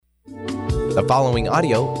The following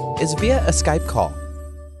audio is via a Skype call.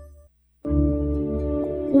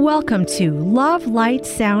 Welcome to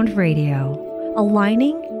LoveLight-Sound Radio,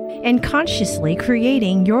 aligning and consciously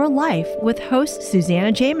creating your life with host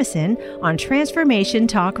Suzanna Jamieson on Transformation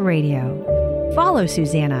Talk Radio. Follow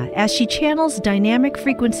Suzanna as she channels dynamic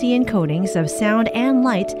frequency encodings of sound and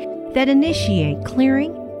light that initiate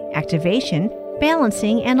clearing, activation,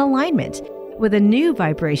 balancing, and alignment with a new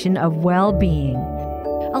vibration of well-being.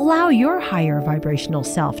 Allow your higher vibrational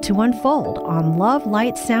self to unfold on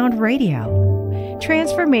LoveLight-Sound Radio.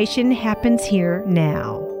 Transformation happens here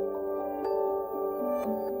now.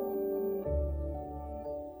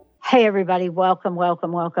 Hey, everybody. Welcome,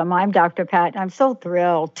 welcome, welcome. I'm Dr. Pat. I'm so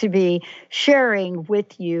thrilled to be sharing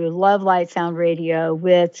with you LoveLight-Sound Radio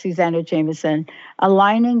with Suzanna Jamieson,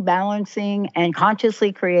 aligning, balancing, and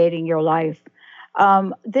consciously creating your life.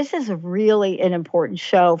 This is really an important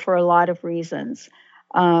show for a lot of reasons,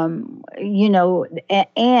 and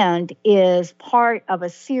is part of a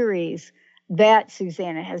series that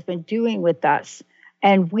Suzanna has been doing with us.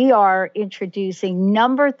 And we are introducing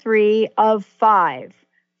number 3 of 5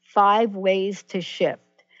 ways to shift.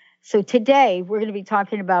 So today we're going to be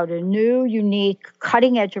talking about a new, unique,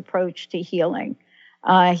 cutting-edge approach to healing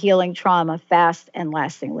trauma fast and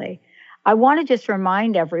lastingly. I want to just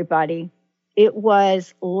remind everybody, it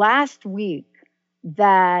was last week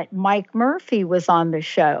that Mike Murphy was on the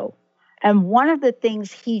show. And one of the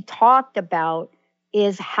things he talked about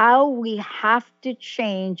is how we have to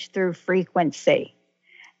change through frequency.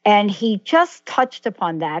 And he just touched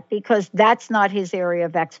upon that because that's not his area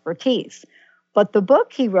of expertise. But the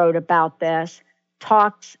book he wrote about this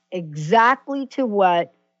talks exactly to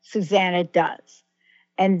what Suzanna does.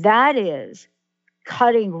 And that is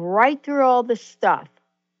cutting right through all the stuff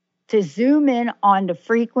to zoom in on the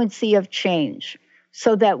frequency of change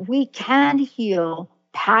so that we can heal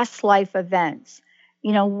past life events.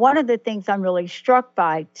 You know, one of the things I'm really struck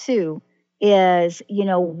by, too, is,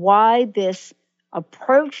 why this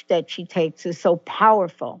approach that she takes is so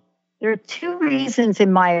powerful. There are 2 reasons,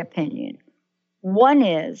 in my opinion. One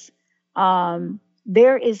is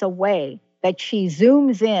there is a way that she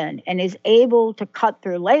zooms in and is able to cut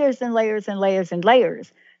through layers and layers and layers and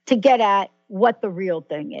layers to get at what the real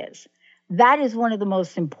thing is. That is one of the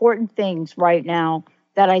most important things right now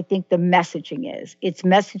that I think the messaging is. It's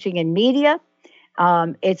messaging in media.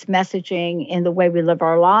 It's messaging in the way we live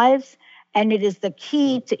our lives. And it is the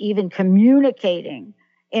key to even communicating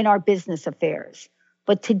in our business affairs.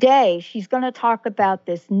 But today, she's going to talk about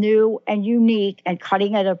this new and unique and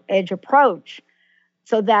cutting-edge approach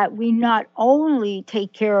so that we not only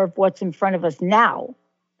take care of what's in front of us now,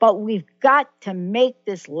 but we've got to make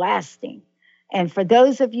this lasting. And for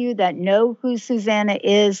those of you that know who Suzanna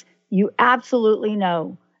is, you absolutely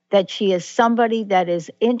know that she is somebody that is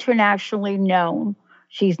internationally known.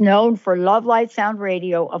 She's known for LoveLight-Sound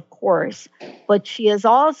Radio, of course, but she is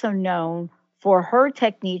also known for her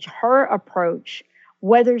technique, her approach,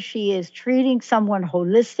 whether she is treating someone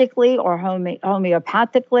holistically or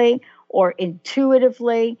homeopathically or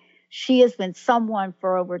intuitively. She has been someone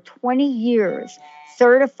for over 20 years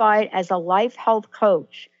certified as a life health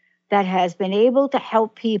coach that has been able to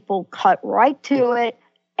help people cut right to it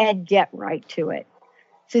and get right to it.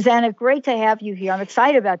 Suzanna, great to have you here. I'm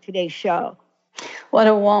excited about today's show. What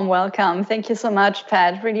a warm welcome. Thank you so much,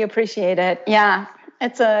 Pat. Really appreciate it. Yeah,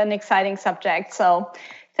 it's an exciting subject. So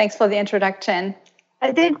thanks for the introduction.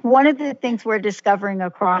 I think one of the things we're discovering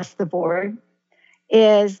across the board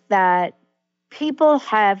is that people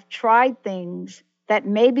have tried things that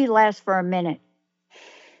maybe last for a minute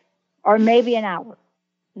or maybe an hour,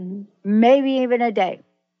 maybe even a day.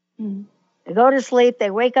 Mm-hmm. They go to sleep, they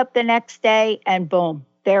wake up the next day, and boom,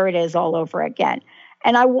 there it is all over again.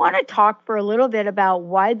 And I want to talk for a little bit about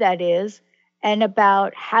why that is and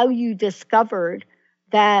about how you discovered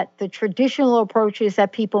that the traditional approaches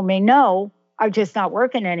that people may know are just not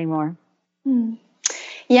working anymore.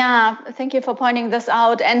 Yeah, thank you for pointing this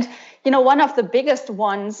out. And, one of the biggest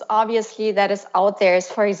ones, obviously, that is out there is,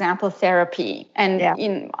 for example, therapy and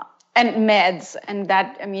meds. And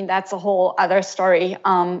that's a whole other story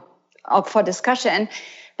up for discussion.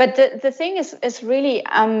 But the thing is really,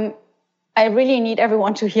 I really need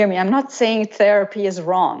everyone to hear me. I'm not saying therapy is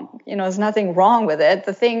wrong. There's nothing wrong with it.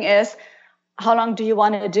 The thing is, how long do you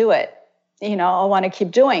want to do it? Or want to keep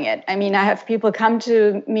doing it? I have people come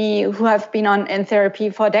to me who have been in therapy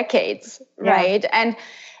for decades, right? And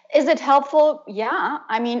is it helpful? Yeah.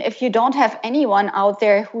 If you don't have anyone out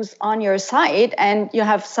there who's on your side and you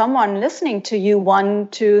have someone listening to you 1,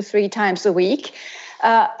 2, 3 times a week,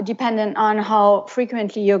 dependent on how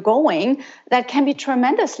frequently you're going, that can be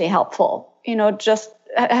tremendously helpful. Just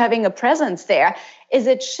having a presence there. Is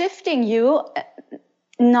it shifting you?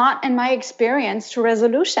 Not in my experience to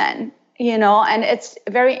resolution, and it's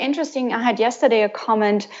very interesting. I had yesterday a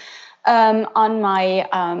comment on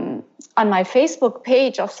my Facebook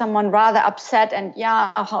page of someone rather upset and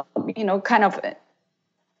kind of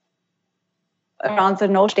around the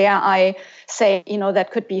notion there. I say,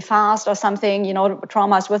 that could be fast or something,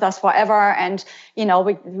 trauma is with us forever and,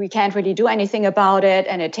 we can't really do anything about it.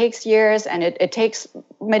 And it takes years and it takes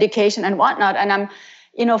medication and whatnot. And I'm,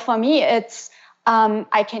 for me, it's,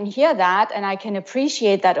 I can hear that and I can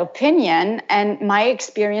appreciate that opinion, and my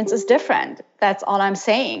experience is different. That's all I'm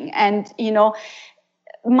saying. And,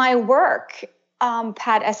 my work,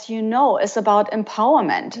 Pat, as you know, is about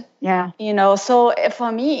empowerment. Yeah. So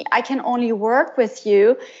for me, I can only work with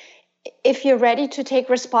you if you're ready to take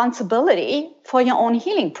responsibility for your own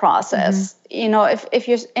healing process. Mm-hmm. If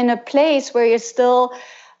you're in a place where you're still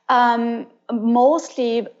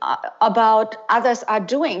mostly about others are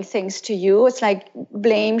doing things to you, it's like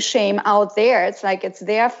blame, shame out there. It's like it's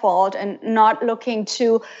their fault, and not looking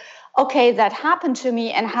to, okay, that happened to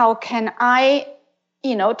me, and how can I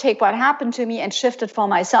take what happened to me and shift it for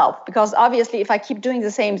myself? Because obviously if I keep doing the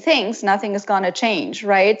same things, nothing is going to change,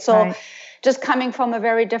 right? So just coming from a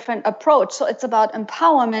very different approach. So it's about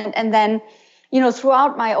empowerment. And then,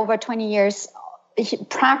 throughout my over 20 years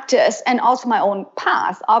practice and also my own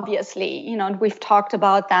path, obviously, and we've talked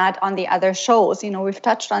about that on the other shows, we've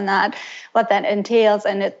touched on that, what that entails.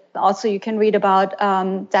 And it also, you can read about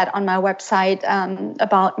that on my website,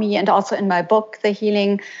 about me, and also in my book, The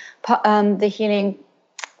Healing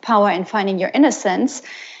Power in Finding Your Innocence.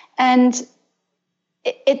 And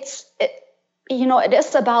it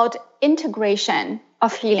is about integration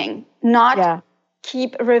of healing, not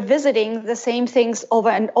keep revisiting the same things over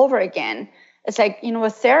and over again. It's like,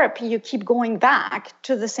 with therapy, you keep going back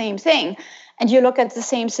to the same thing and you look at the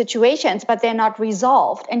same situations, but they're not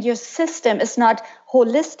resolved. And your system is not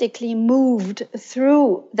holistically moved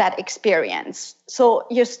through that experience. So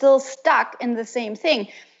you're still stuck in the same thing.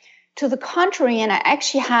 To the contrary, and I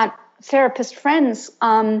actually had therapist friends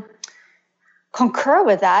concur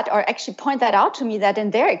with that, or actually point that out to me, that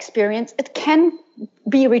in their experience, it can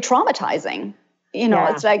be re-traumatizing.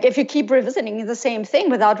 It's like if you keep revisiting the same thing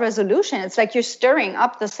without resolution, it's like you're stirring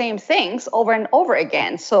up the same things over and over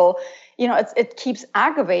again. So, it keeps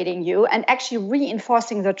aggravating you and actually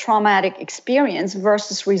reinforcing the traumatic experience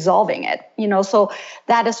versus resolving it. So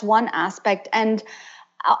that is one aspect. And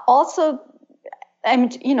also,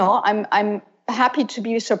 I'm happy to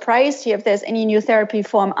be surprised here if there's any new therapy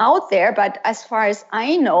form out there. But as far as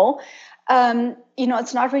I know,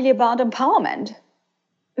 it's not really about empowerment.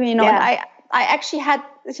 And I actually had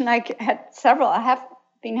several. I have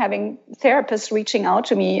been having therapists reaching out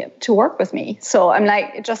to me to work with me. So I'm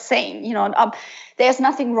like just saying, there's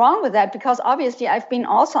nothing wrong with that, because obviously I've been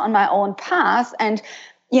also on my own path. And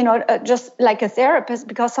just like a therapist,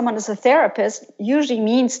 because someone is a therapist usually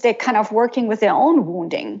means they're kind of working with their own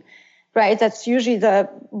wounding, right? That's usually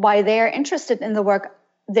why they're interested in the work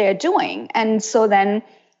they're doing. And so then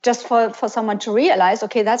just for someone to realize,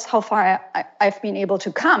 okay, that's how far I've been able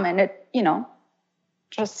to come, and it,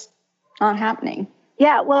 just not happening.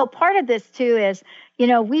 Yeah, well, part of this too is,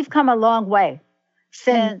 we've come a long way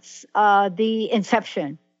since the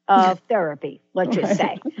inception of therapy, let's just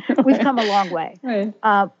say. We've come a long way. Right.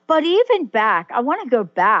 But even back, I want to go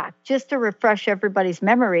back just to refresh everybody's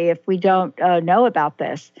memory if we don't know about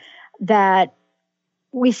this, that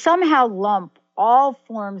we somehow lump all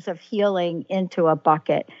forms of healing into a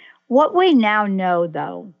bucket. What we now know,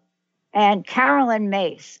 though, and Carolyn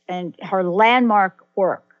Mace and her landmark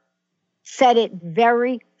work said it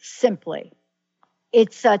very simply.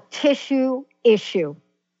 It's a tissue issue.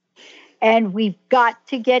 And we've got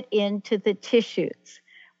to get into the tissues.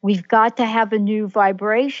 We've got to have a new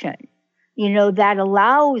vibration, that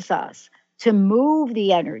allows us to move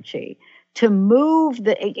the energy, to move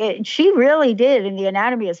she really did in the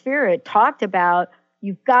Anatomy of Spirit, talked about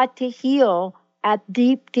you've got to heal at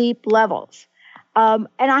deep, deep levels. And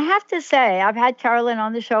I have to say, I've had Carolyn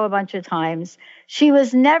on the show a bunch of times. She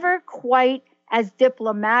was never quite as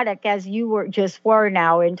diplomatic as you were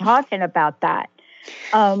now in talking about that.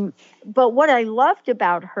 But what I loved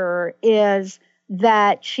about her is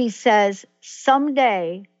that she says,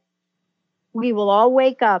 someday we will all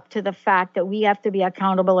wake up to the fact that we have to be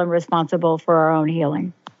accountable and responsible for our own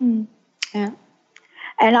healing. Mm. Yeah.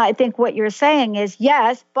 And I think what you're saying is,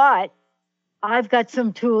 yes, but I've got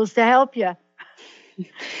some tools to help you.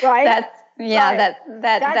 Right? That's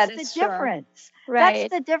the difference. Right.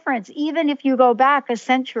 That's the difference. Even if you go back a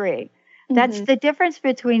century, that's the difference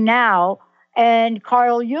between now and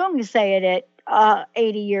Carl Jung saying it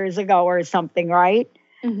 80 years ago or something, right?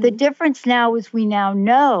 Mm-hmm. The difference now is we now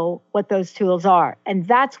know what those tools are. And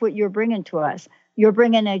that's what you're bringing to us. You're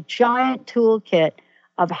bringing a giant toolkit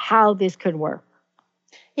of how this could work.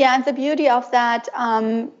 Yeah, and the beauty of that,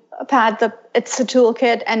 Pat, it's a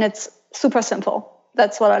toolkit and it's super simple.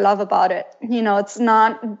 That's what I love about it. It's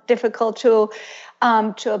not difficult to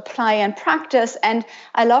apply and practice. And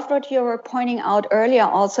I loved what you were pointing out earlier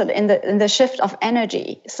also in the shift of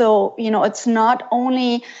energy. So, it's not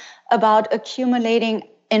only about accumulating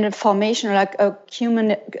information, like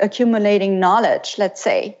accumulating knowledge, let's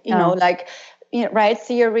say, right,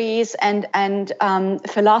 theories and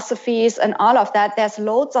philosophies and all of that. There's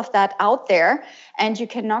loads of that out there, and you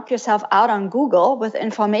can knock yourself out on Google with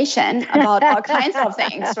information about all kinds of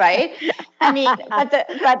things, right? I mean, but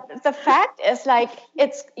the fact is, like,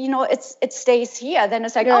 it stays here. Then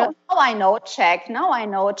it's like, oh, now I know, check. Now I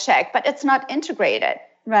know, check. But it's not integrated,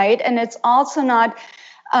 right? And it's also not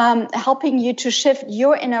helping you to shift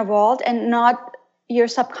your inner world and not your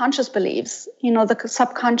subconscious beliefs, the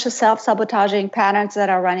subconscious self-sabotaging patterns that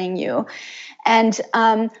are running you, and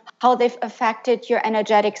how they've affected your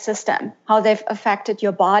energetic system, how they've affected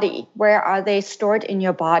your body, where are they stored in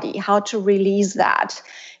your body, how to release that,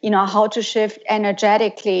 how to shift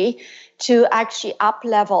energetically to actually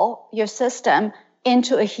up-level your system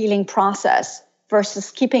into a healing process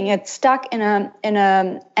versus keeping it stuck in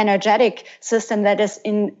a energetic system that is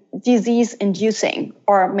in disease-inducing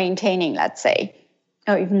or maintaining, let's say.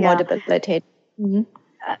 Or even more debilitated. Mm-hmm.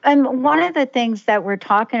 And one of the things that we're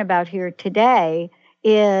talking about here today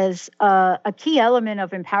is a key element of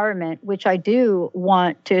empowerment, which I do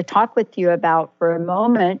want to talk with you about for a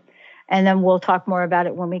moment, and then we'll talk more about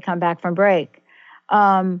it when we come back from break.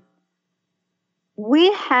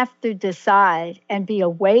 We have to decide and be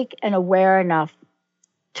awake and aware enough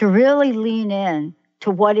to really lean in to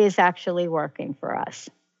what is actually working for us.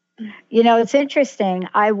 It's interesting.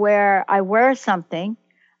 I wear something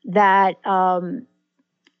that, and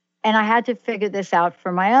I had to figure this out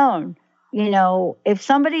for my own. If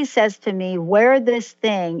somebody says to me, wear this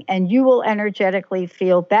thing and you will energetically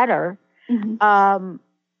feel better, mm-hmm.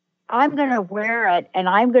 I'm going to wear it and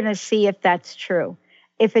I'm going to see if that's true.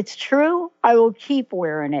 If it's true, I will keep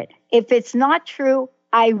wearing it. If it's not true,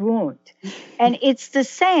 I won't. And it's the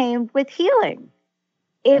same with healing.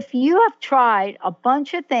 If you have tried a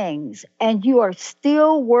bunch of things and you are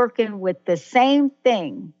still working with the same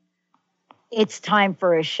thing, it's time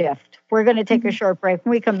for a shift. We're going to take a short break.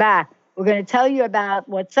 When we come back, we're going to tell you about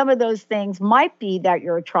what some of those things might be that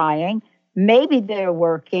you're trying. Maybe they're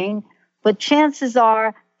working, but chances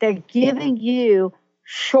are they're giving you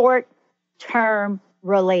short-term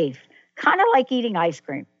relief, kind of like eating ice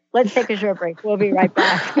cream. Let's take a short break. We'll be right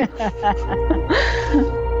back.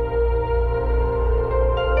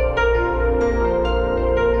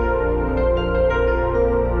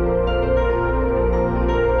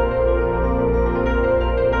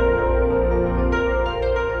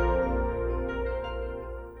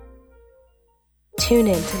 Tune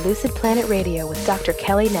in to Lucid Planet Radio with Dr.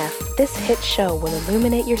 Kelly Neff. This hit show will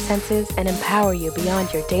illuminate your senses and empower you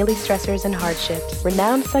beyond your daily stressors and hardships.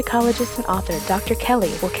 Renowned psychologist and author Dr.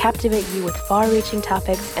 Kelly will captivate you with far-reaching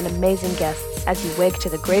topics and amazing guests as you wake to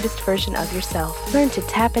the greatest version of yourself. Learn to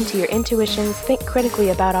tap into your intuitions, think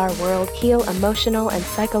critically about our world, heal emotional and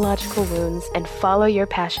psychological wounds, and follow your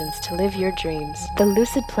passions to live your dreams. The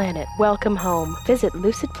Lucid Planet. Welcome home. Visit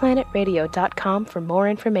lucidplanetradio.com for more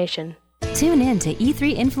information. Tune in to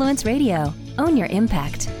E3 Influence Radio. Own your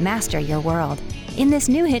impact. Master your world. In this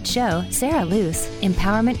new hit show, Sarah Luce,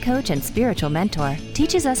 empowerment coach and spiritual mentor,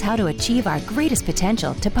 teaches us how to achieve our greatest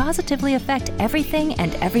potential to positively affect everything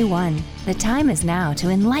and everyone. The time is now to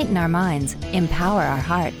enlighten our minds, empower our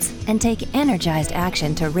hearts, and take energized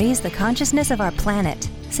action to raise the consciousness of our planet.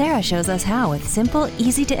 Sarah shows us how with simple,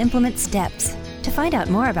 easy-to-implement steps. To find out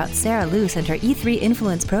more about Sarah Luce and her E3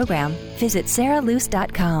 Influence program, visit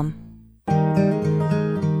sarahluce.com.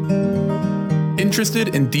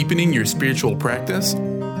 Interested in deepening your spiritual practice?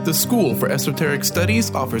 The School for Esoteric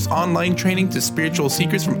Studies offers online training to spiritual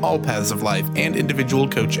seekers from all paths of life and individual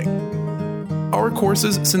coaching. Our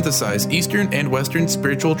courses synthesize Eastern and Western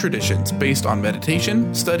spiritual traditions based on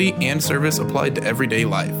meditation, study, and service applied to everyday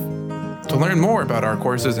life. To learn more about our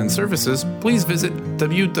courses and services, please visit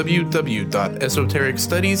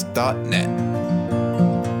www.esotericstudies.net.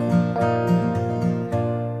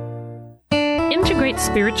 Integrate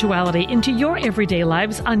spirituality into your everyday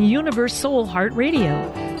lives on Universe Soul Heart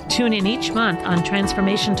Radio. Tune in each month on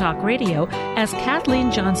Transformation Talk Radio as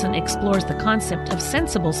Kathleen Johnson explores the concept of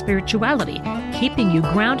sensible spirituality, keeping you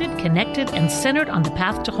grounded, connected, and centered on the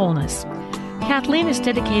path to wholeness. Kathleen has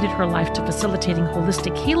dedicated her life to facilitating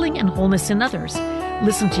holistic healing and wholeness in others.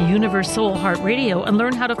 Listen to Universe Soul Heart Radio and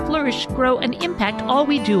learn how to flourish, grow, and impact all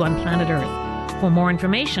we do on planet Earth. For more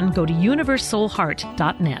information, go to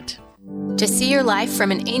universesoulheart.net. To see your life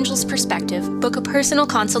from an angel's perspective, book a personal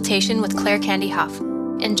consultation with Claire Candy Huff,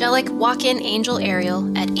 Angelic Walk-In Angel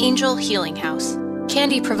Ariel at Angel Healing House.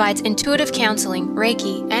 Candy provides intuitive counseling,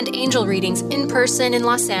 Reiki, and angel readings in person in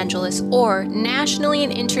Los Angeles or nationally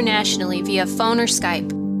and internationally via phone or Skype.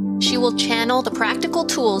 She will channel the practical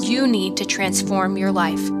tools you need to transform your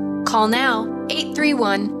life. Call now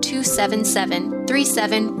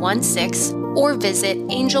 831-277-3716 or visit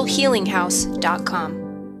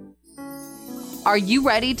angelhealinghouse.com. Are you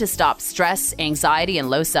ready to stop stress, anxiety, and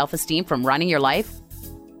low self-esteem from running your life?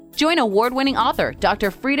 Join award-winning author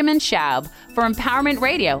Dr. Friedemann Schaub for Empowerment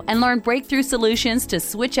Radio and learn breakthrough solutions to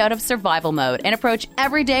switch out of survival mode and approach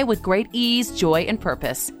every day with great ease, joy, and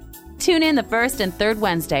purpose. Tune in the first and third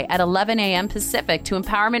Wednesday at 11 a.m. Pacific to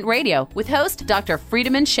Empowerment Radio with host Dr.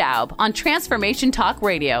 Friedemann Schaub on Transformation Talk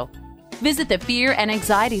Radio. Visit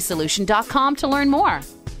thefearandanxietysolution.com to learn more.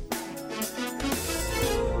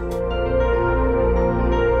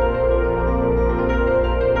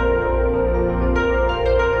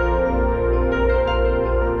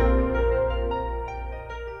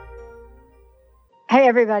 Hey,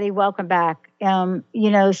 everybody, welcome back.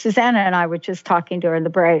 Suzanna and I were just talking during the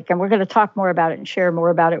break, and we're going to talk more about it and share more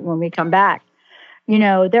about it when we come back.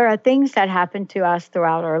 There are things that happen to us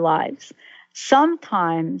throughout our lives.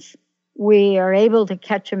 Sometimes we are able to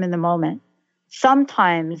catch them in the moment.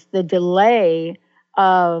 Sometimes the delay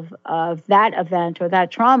of that event or that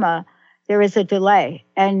trauma, there is a delay,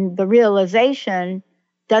 and the realization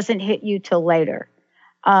doesn't hit you till later.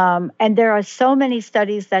 And there are so many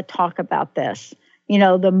studies that talk about this.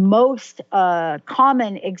 The most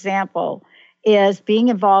common example is being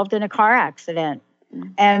involved in a car accident.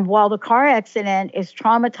 And while the car accident is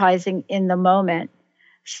traumatizing in the moment,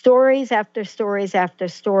 stories after stories after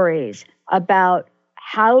stories about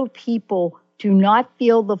how people do not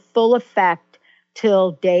feel the full effect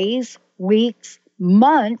till days, weeks,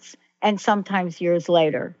 months, and sometimes years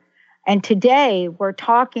later. And today we're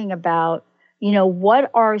talking about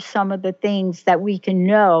what are some of the things that we can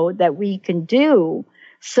know, that we can do,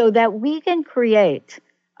 so that we can create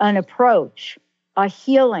an approach, a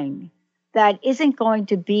healing that isn't going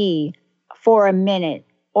to be for a minute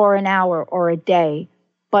or an hour or a day,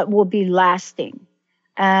 but will be lasting.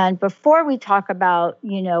 And before we talk about,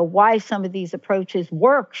 why some of these approaches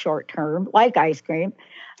work short term, like ice cream,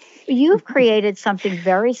 you've created something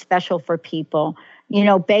very special for people,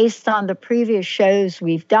 based on the previous shows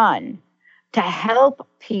we've done, to help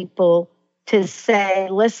people to say,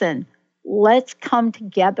 listen, let's come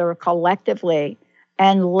together collectively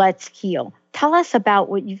and let's heal. Tell us about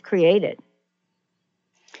what you've created.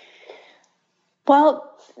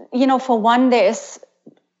 Well, for one, there's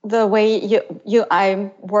the way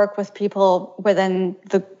I work with people within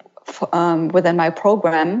my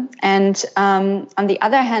program. And on the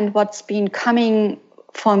other hand, what's been coming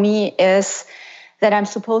for me is that I'm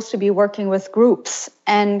supposed to be working with groups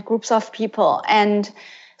of people. And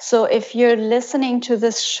so if you're listening to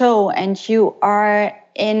this show and you are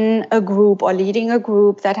in a group or leading a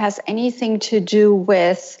group that has anything to do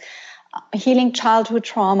with healing childhood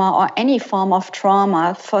trauma or any form of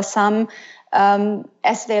trauma, for some,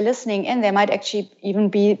 as they're listening in, they might actually even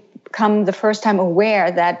become the first time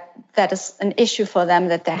aware that that is an issue for them,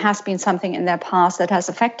 that there has been something in their past that has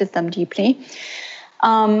affected them deeply.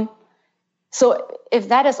 So if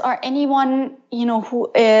that is, or anyone,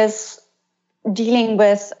 who is dealing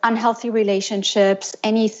with unhealthy relationships,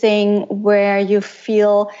 anything where you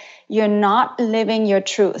feel you're not living your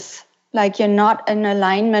truth, like you're not in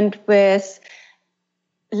alignment with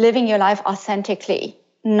living your life authentically,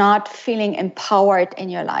 not feeling empowered in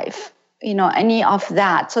your life, any of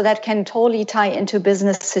that. So that can totally tie into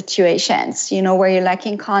business situations, where you're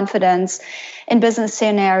lacking confidence in business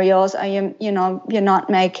scenarios, or you're not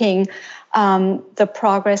making the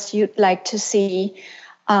progress you'd like to see,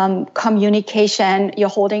 communication, you're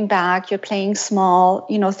holding back, you're playing small,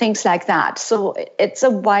 things like that. So it's a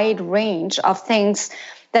wide range of things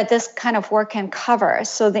that this kind of work can cover.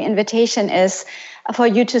 So the invitation is for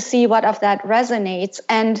you to see what of that resonates.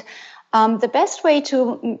 And the best way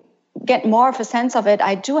to get more of a sense of it,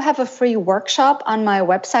 I do have a free workshop on my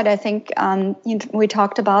website. I think we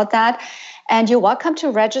talked about that. And you're welcome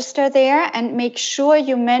to register there and make sure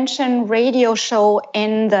you mention radio show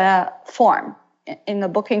in the form, in the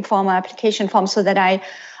booking form or application form, so that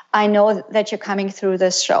I know that you're coming through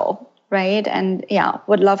this show, right? And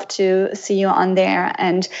would love to see you on there.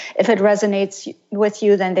 And if it resonates with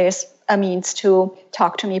you, then there's a means to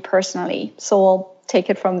talk to me personally. So we'll take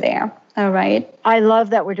it from there. All right. I love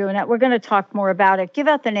that we're doing that. We're going to talk more about it. Give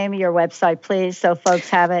out the name of your website, please, so folks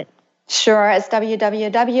have it. Sure. It's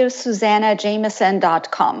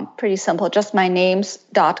www.suzannajamieson.com. Pretty simple. Just my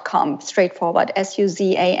names.com. Straightforward.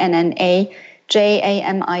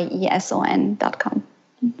 SuzannaJamieson.com.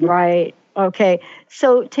 Right. Okay.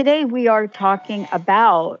 So today we are talking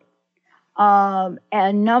about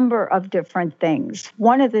a number of different things.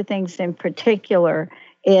 One of the things in particular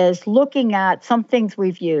is looking at some things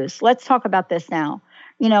we've used. Let's talk about this now.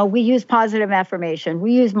 You know, we use positive affirmation.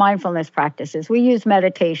 We use mindfulness practices. We use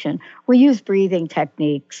meditation. We use breathing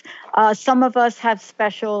techniques. Some of us have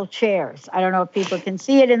special chairs. I don't know if people can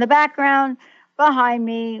see it in the background behind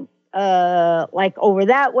me, like over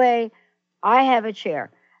that way. I have a chair.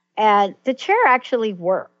 And the chair actually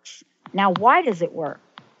works. Now, why does it work?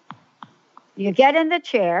 You get in the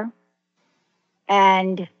chair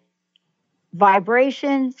and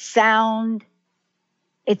vibration, sound,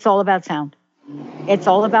 it's all about sound. It's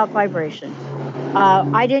all about vibration.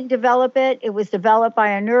 I didn't develop it. It was developed by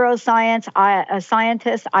a neuroscience, a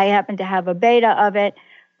scientist. I happen to have a beta of it.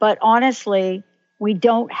 But honestly, we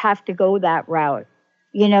don't have to go that route.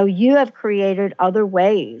 You know, you have created other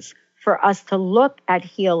ways for us to look at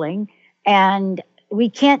healing, and we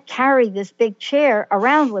can't carry this big chair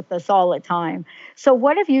around with us all the time. So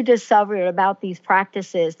what have you discovered about these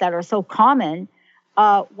practices that are so common?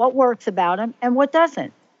 What works about them and what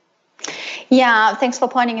doesn't? Yeah, thanks for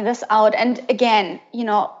pointing this out. And again, you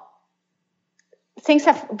know, things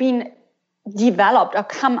have been developed or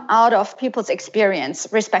come out of people's experience,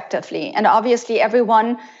 respectively. And obviously,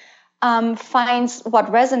 everyone finds what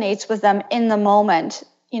resonates with them in the moment.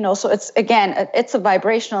 You know, so it's a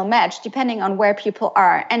vibrational match depending on where people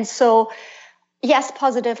are. And so, yes,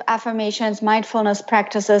 positive affirmations, mindfulness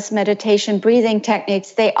practices, meditation, breathing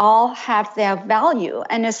techniques, they all have their value.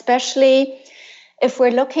 And especially if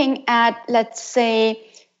we're looking at, let's say,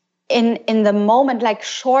 in the moment, like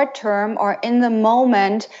short term or in the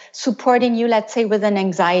moment, supporting you, let's say, with an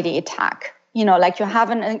anxiety attack. You know, like you have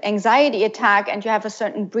an anxiety attack and you have a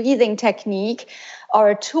certain breathing technique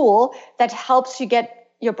or a tool that helps you get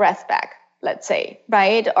your breath back, let's say,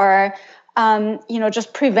 right? Or,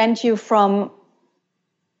 just prevent you from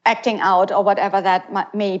acting out or whatever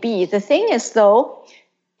that may be. The thing is, though,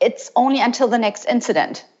 it's only until the next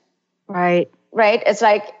incident. Right. It's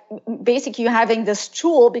like basically you're having this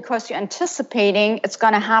tool because you're anticipating it's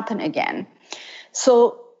going to happen again.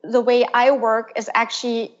 So the way I work is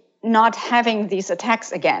actually not having these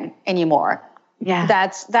attacks again anymore. Yeah.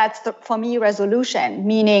 That's the, for me, resolution,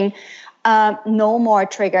 meaning no more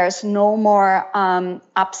triggers, no more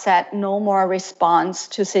upset, no more response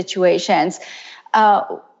to situations,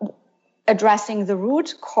 addressing the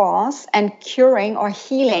root cause and curing or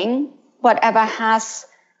healing whatever has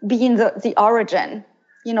been the origin,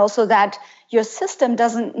 so that your system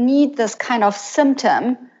doesn't need this kind of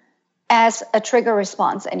symptom as a trigger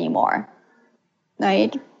response anymore,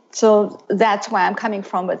 right? So that's where I'm coming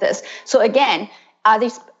from with this. So again, are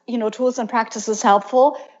these, tools and practices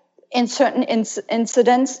helpful? In certain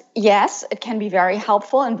incidents, yes, it can be very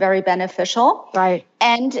helpful and very beneficial. Right.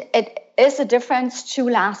 And it is a difference to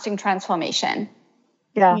lasting transformation.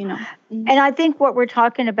 Yeah. And I think what we're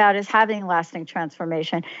talking about is having lasting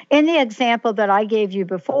transformation. In the example that I gave you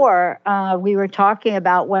before, we were talking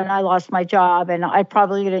about when I lost my job, and I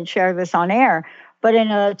probably didn't share this on air, but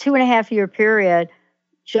in a 2.5-year period,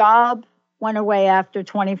 job went away after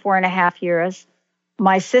 24.5 years.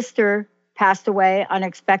 My sister passed away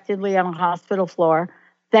unexpectedly on a hospital floor.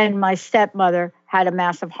 Then my stepmother had a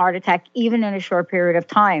massive heart attack, even in a short period of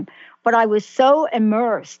time. But I was so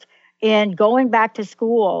immersed in going back to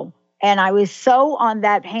school, and I was so on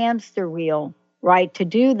that hamster wheel, right, to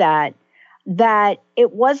do that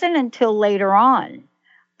it wasn't until later on,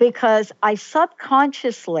 because I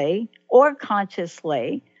subconsciously or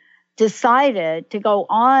consciously decided to go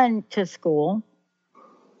on to school,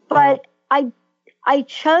 but I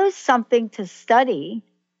chose something to study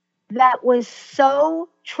that was so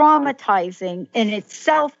traumatizing in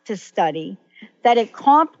itself to study that it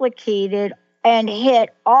complicated and hit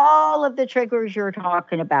all of the triggers you're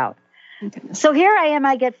talking about. Okay. So here I am,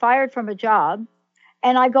 I get fired from a job,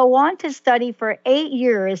 and I go on to study for 8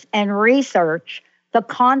 years and research the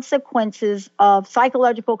consequences of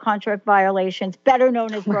psychological contract violations, better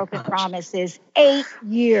known as broken promises. 8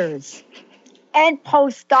 years. And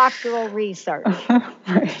postdoctoral research.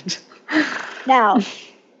 Right. Now,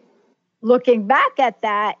 looking back at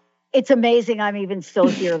that, it's amazing I'm even still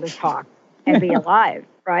here to talk and be alive,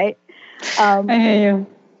 right? I hear you.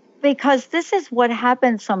 Because this is what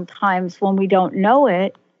happens sometimes when we don't know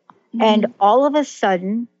it. And all of a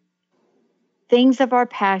sudden, things of our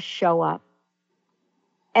past show up.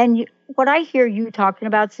 And what I hear you talking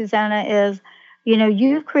about, Suzanna, is,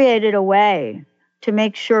 you've created a way to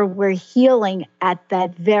make sure we're healing at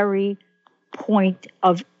that very point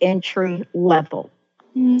of entry level.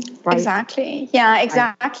 Right? Exactly. Yeah,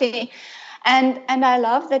 exactly. Right. And I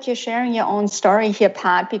love that you're sharing your own story here,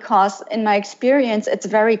 Pat, because in my experience, it's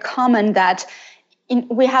very common that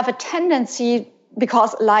we have a tendency,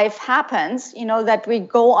 because life happens, that we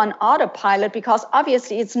go on autopilot, because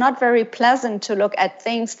obviously it's not very pleasant to look at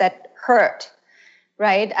things that hurt,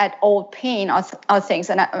 right? At old pain or things.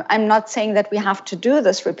 And I'm not saying that we have to do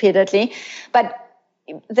this repeatedly, but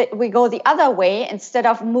we go the other way. Instead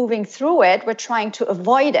of moving through it, we're trying to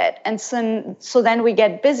avoid it. And so then we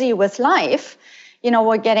get busy with life.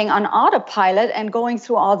 We're getting on autopilot and going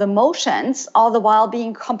through all the motions, all the while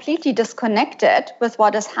being completely disconnected with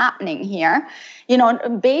what is happening here.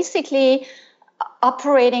 Basically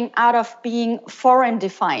operating out of being foreign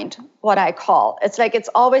defined, what I call. It's like it's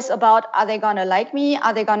always about, are they going to like me?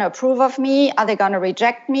 Are they going to approve of me? Are they going to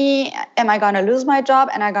reject me? Am I going to lose my job?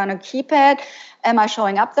 Am I going to keep it? Am I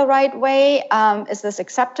showing up the right way? Is this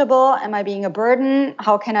acceptable? Am I being a burden?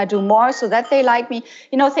 How can I do more so that they like me?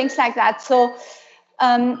 Things like that.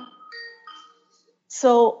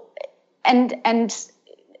 And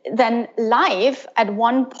then life at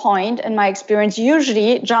one point in my experience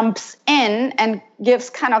usually jumps in and gives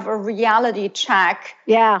kind of a reality check.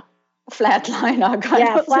 Yeah. Flatliner kind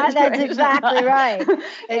of situation. That's exactly right.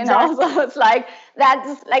 Exactly. So it's like,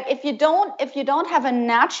 that's like, if you don't have a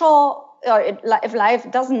natural, or if life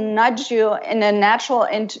doesn't nudge you in a natural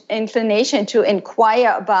inclination to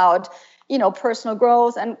inquire about, personal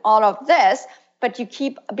growth and all of this, but you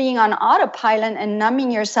keep being on autopilot and numbing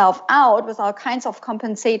yourself out with all kinds of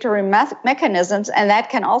compensatory mechanisms, and that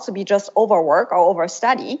can also be just overwork or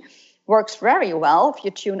overstudy. Works very well if you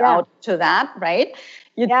tune out to that, right?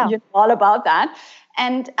 You know all about that.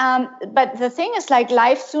 And but the thing is, like,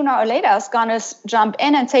 life sooner or later is going to jump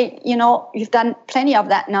in and say, you've done plenty of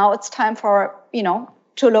that now. It's time for,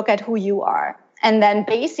 to look at who you are. And then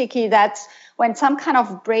basically that's when some kind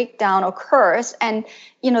of breakdown occurs and,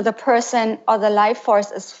 the person or the life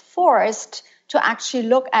force is forced to actually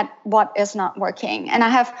look at what is not working. And I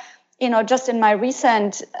have, just in my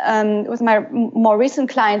recent, with my more recent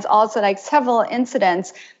clients also, like several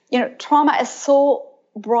incidents, trauma is so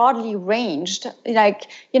broadly ranged. Like,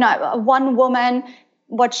 one woman,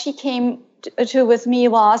 what she came to with me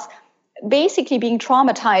was basically being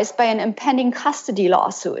traumatized by an impending custody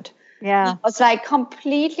lawsuit. Yeah. I was like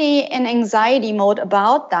completely in anxiety mode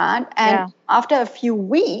about that. And after a few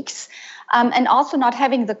weeks, and also not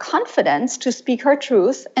having the confidence to speak her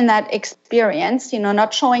truth in that experience,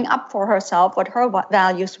 not showing up for herself, what her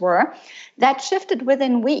values were, that shifted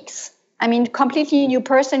within weeks. I mean, completely new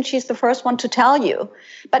person. She's the first one to tell you.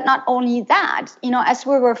 But not only that, as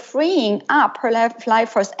we were freeing up her life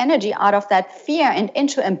force energy out of that fear and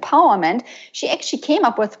into empowerment, she actually came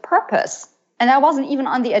up with purpose. And that wasn't even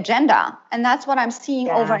on the agenda. And that's what I'm seeing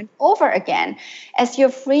over and over again. As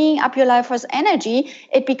you're freeing up your life force energy,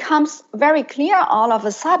 it becomes very clear all of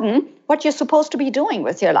a sudden what you're supposed to be doing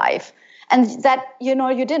with your life. And that, you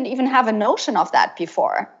didn't even have a notion of that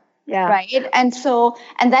before. Yeah. Right. And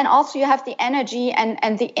then also you have the energy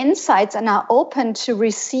and the insights are now open to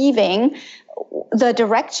receiving the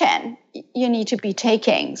direction you need to be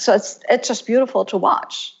taking. So it's just beautiful to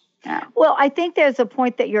watch. Yeah. Well, I think there's a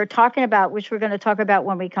point that you're talking about, which we're going to talk about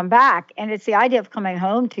when we come back. And it's the idea of coming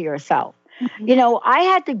home to yourself. Mm-hmm. I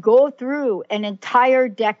had to go through an entire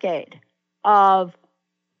decade of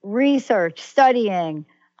research, studying,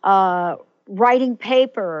 writing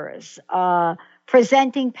papers,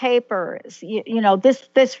 presenting papers.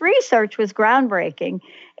 This research was groundbreaking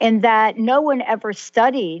in that no one ever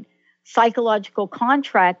studied psychological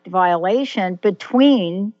contract violation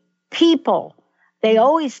between people. They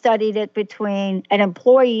always studied it between an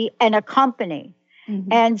employee and a company.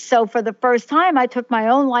 Mm-hmm. And so for the first time, I took my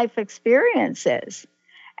own life experiences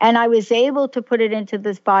and I was able to put it into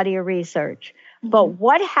this body of research. Mm-hmm. But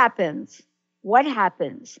what happens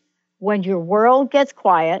when your world gets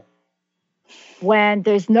quiet, when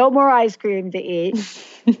there's no more ice cream to eat,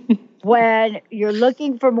 when you're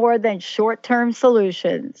looking for more than short-term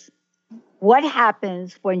solutions? What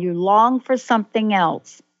happens when you long for something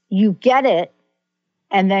else? You get it,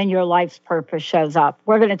 and then your life's purpose shows up.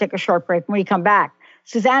 We're going to take a short break. When we come back,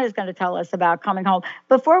 Suzanna's going to tell us about coming home.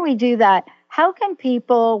 Before we do that, how can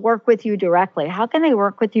people work with you directly? How can they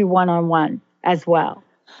work with you one-on-one as well?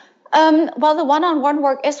 Well, the one-on-one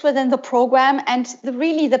work is within the program, and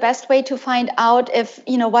really the best way to find out if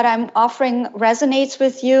what I'm offering resonates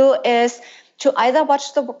with you is to either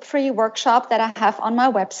watch the free workshop that I have on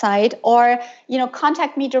my website, or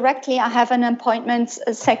contact me directly. I have an appointments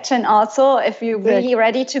section also. If you're really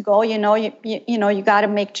ready to go, you got to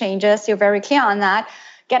make changes. You're very clear on that.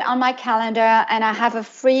 Get on my calendar, and I have a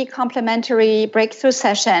free complimentary breakthrough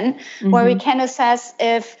session where we can assess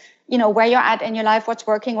if where you're at in your life, what's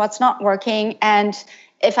working, what's not working, and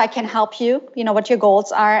if I can help you, what your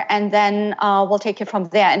goals are, and then we'll take it from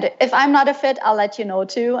there. And if I'm not a fit, I'll let you know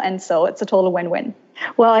too. And so it's a total win-win.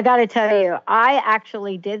 Well, I got to tell you, I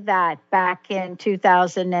actually did that back in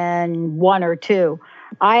 2001 or 2.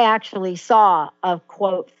 I actually saw a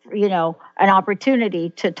quote, an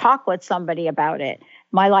opportunity to talk with somebody about it.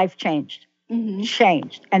 My life changed.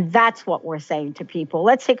 And that's what we're saying to people.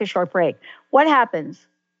 Let's take a short break. What happens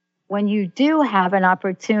when you do have an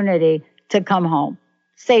opportunity to come home?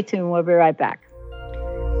 Stay tuned. We'll be right back.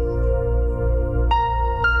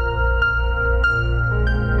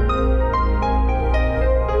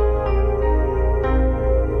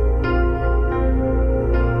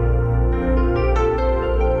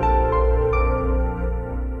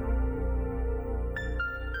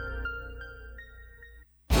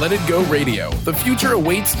 Let It Go Radio. The future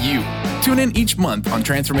awaits you. Tune in each month on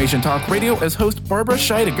Transformation Talk Radio as host Barbara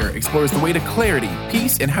Scheidegger explores the way to clarity,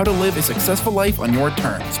 peace, and how to live a successful life on your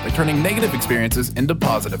terms by turning negative experiences into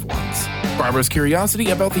positive ones. Barbara's curiosity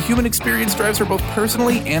about the human experience drives her both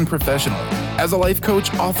personally and professionally. As a life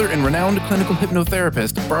coach, author, and renowned clinical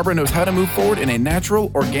hypnotherapist, Barbara knows how to move forward in a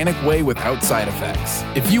natural, organic way without side effects.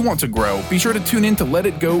 If you want to grow, be sure to tune in to Let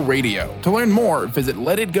It Go Radio. To learn more, visit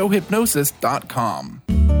letitgohypnosis.com.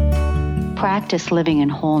 Practice living in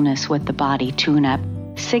wholeness with the body tune-up.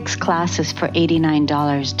 6 classes for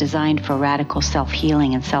 $89 designed for radical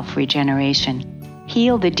self-healing and self-regeneration.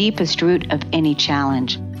 Heal the deepest root of any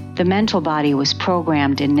challenge. The mental body was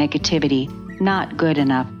programmed in negativity, not good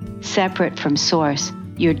enough, separate from source.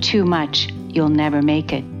 You're too much, you'll never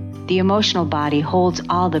make it. The emotional body holds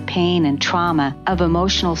all the pain and trauma of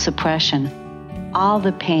emotional suppression, all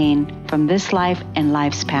the pain from this life and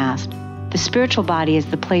lives past. The spiritual body is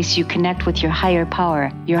the place you connect with your higher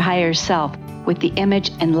power, your higher self, with the image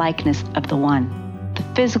and likeness of the One. The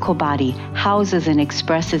physical body houses and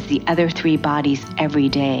expresses the other 3 bodies every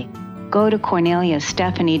day. Go to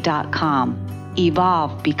CorneliaStephanie.com.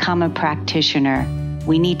 Evolve, become a practitioner.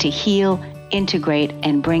 We need to heal, integrate,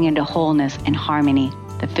 and bring into wholeness and harmony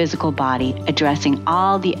the physical body, addressing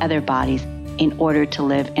all the other bodies in order to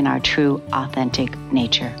live in our true, authentic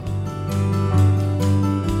nature.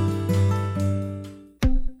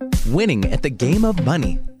 Winning at the game of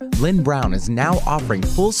money. Lynn Brown is now offering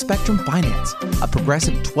Full Spectrum Finance, a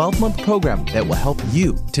progressive 12-month program that will help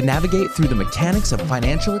you to navigate through the mechanics of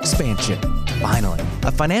financial expansion. Finally,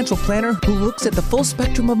 a financial planner who looks at the full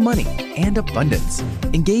spectrum of money and abundance.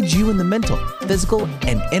 Engage you in the mental, physical,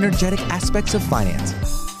 and energetic aspects of finance.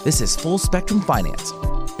 This is Full Spectrum Finance.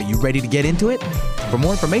 Are you ready to get into it? For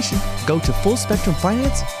more information, go to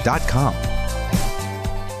fullspectrumfinance.com.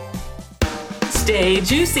 Stay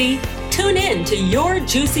juicy. Tune in to Your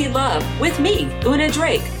Juicy Love with me, Una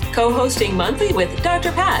Drake, co-hosting monthly with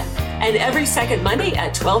Dr. Pat, and every second Monday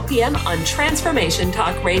at 12 p.m. on Transformation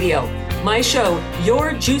Talk Radio. My show,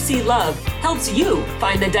 Your Juicy Love, helps you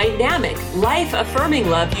find the dynamic, life-affirming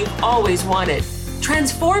love you've always wanted.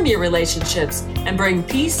 Transform your relationships and bring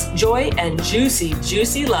peace, joy, and juicy,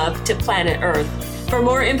 juicy love to planet Earth. For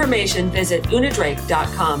more information, visit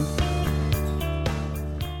unadrake.com.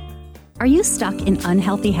 Are you stuck in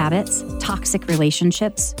unhealthy habits, toxic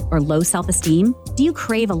relationships, or low self-esteem? Do you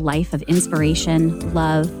crave a life of inspiration,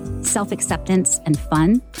 love, self-acceptance, and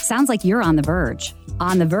fun? Sounds like you're on the verge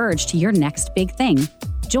to your next big thing.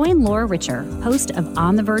 Join Laura Richer, host of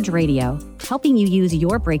On the Verge Radio, helping you use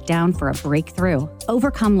your breakdown for a breakthrough,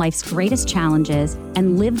 overcome life's greatest challenges,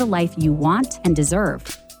 and live the life you want and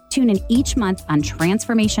deserve. Tune in each month on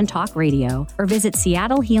Transformation Talk Radio or visit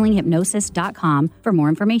SeattleHealingHypnosis.com for more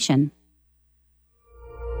information.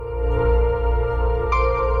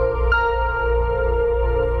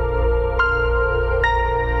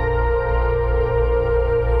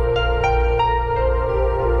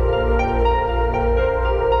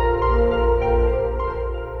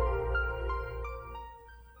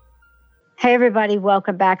 Hey, everybody,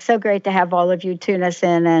 welcome back. So great to have all of you tune us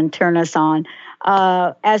in and turn us on.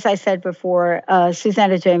 As I said before,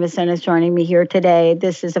 Suzanna Jamieson is joining me here today.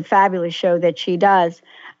 This is a fabulous show that she does.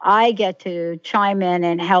 I get to chime in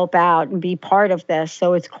and help out and be part of this,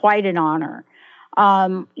 so it's quite an honor.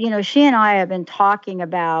 She and I have been talking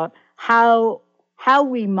about how how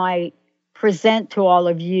we might present to all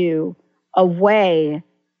of you a way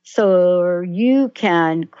so you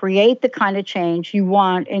can create the kind of change you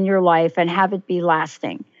want in your life and have it be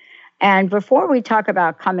lasting. And before we talk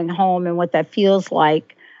about coming home and what that feels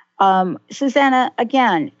like, Suzanna,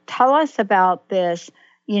 again, tell us about this,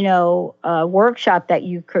 workshop that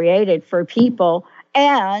you created for people.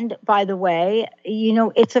 And by the way,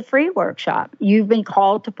 it's a free workshop. You've been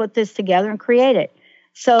called to put this together and create it.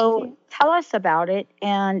 So tell us about it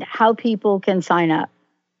and how people can sign up.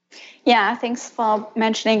 Yeah, thanks for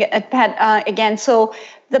mentioning it, Pat. Again, so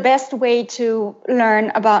the best way to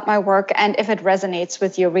learn about my work, and if it resonates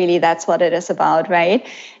with you, really, that's what it is about, right,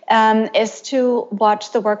 is to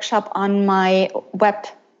watch the workshop on my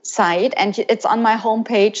website. And it's on my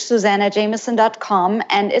homepage, SuzannaJamieson.com,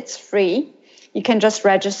 and it's free. You can just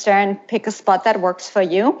register and pick a spot that works for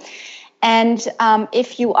you. And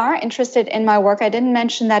if you are interested in my work, I didn't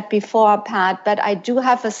mention that before, Pat, but I do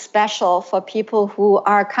have a special for people who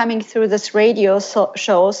are coming through this radio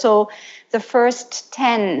show. So the first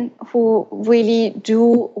 10 who really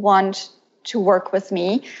do want to work with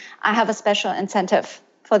me, I have a special incentive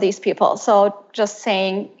for these people. So just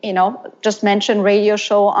saying, just mention radio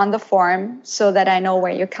show on the form so that I know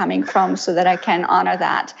where you're coming from, so that I can honor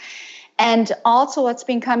that. And also what's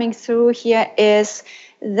been coming through here is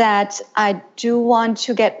that I do want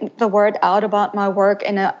to get the word out about my work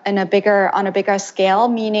on a bigger scale,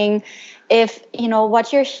 meaning if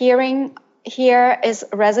what you're hearing here is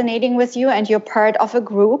resonating with you and you're part of a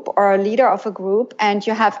group or a leader of a group and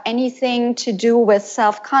you have anything to do with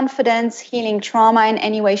self-confidence, healing trauma in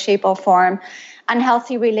any way, shape, or form,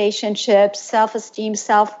 unhealthy relationships, self-esteem,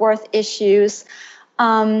 self-worth issues,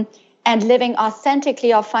 and living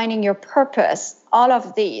authentically or finding your purpose, all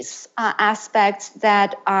of these aspects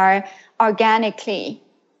that are organically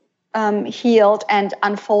healed and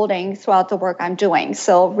unfolding throughout the work I'm doing.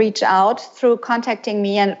 So reach out through contacting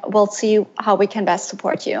me and we'll see how we can best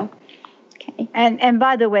support you. Okay. And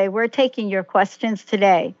by the way, we're taking your questions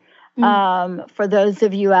today. For those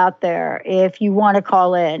of you out there, if you want to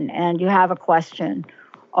call in and you have a question,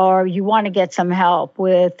 or you want to get some help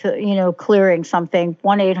with, clearing something,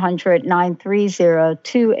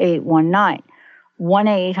 1-800-930-2819.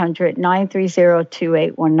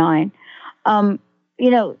 1-800-930-2819.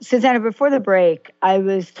 Susanna, before the break, I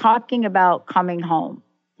was talking about coming home.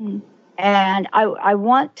 And I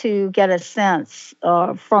want to get a sense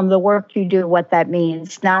from the work you do what that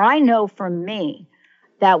means. Now, I know from me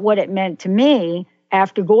that what it meant to me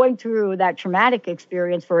after going through that traumatic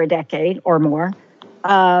experience for a decade or more,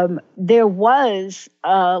 there was,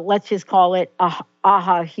 let's just call it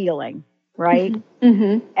aha healing, right?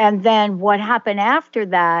 Mm-hmm. And then what happened after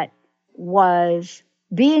that was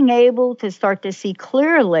being able to start to see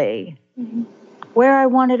clearly where I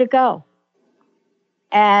wanted to go.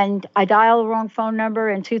 And I dialed the wrong phone number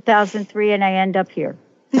in 2003 and I end up here.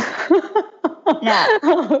 Now,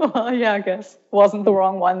 well, yeah, I guess. Wasn't the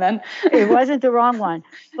wrong one then. It wasn't the wrong one.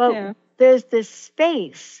 But there's this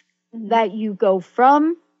space that you go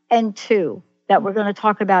from and to that we're going to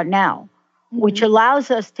talk about now, which allows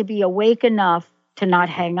us to be awake enough to not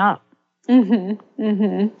hang up. And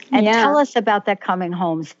tell us about that coming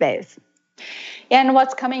home space. Yeah, and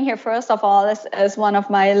what's coming here, first of all, is one of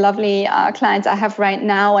my lovely clients I have right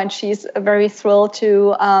now, and she's very thrilled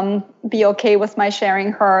to be okay with my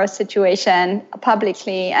sharing her situation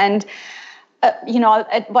publicly. And,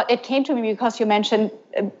 it came to me because you mentioned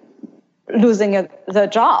losing the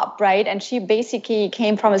job, right? And she basically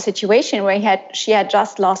came from a situation where she had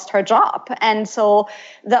just lost her job. And so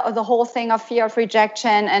the whole thing of fear of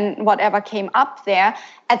rejection and whatever came up there.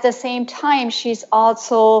 At the same time, she's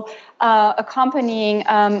also accompanying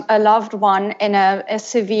a loved one in a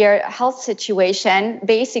severe health situation,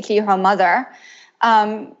 basically her mother,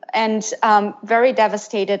 and very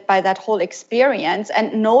devastated by that whole experience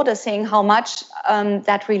and noticing how much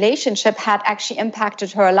that relationship had actually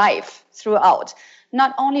impacted her life throughout,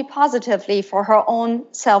 not only positively for her own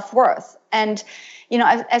self-worth. And,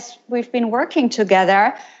 as we've been working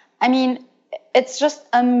together, I mean, it's just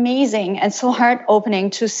amazing and so heart-opening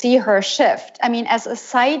to see her shift. I mean, as a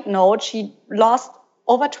side note, she lost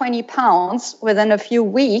over 20 pounds within a few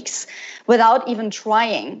weeks without even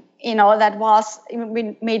trying.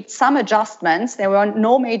 We made some adjustments. There were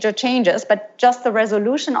no major changes, but just the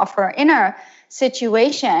resolution of her inner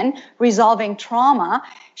situation, resolving trauma,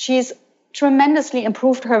 she's tremendously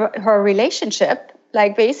improved her relationship.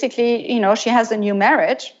 Like basically, she has a new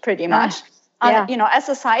marriage pretty much. as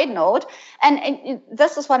a side note. And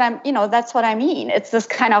this is what that's what I mean. It's this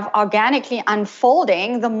kind of organically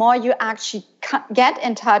unfolding. The more you actually get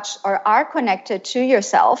in touch or are connected to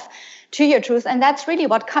yourself, to your truth. And that's really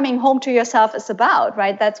what coming home to yourself is about,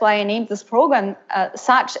 right? That's why I named this program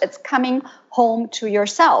such. It's coming home to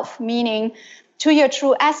yourself, meaning to your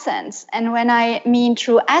true essence. And when I mean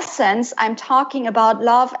true essence, I'm talking about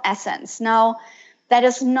love essence. Now, that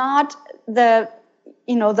is not the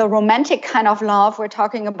romantic kind of love we're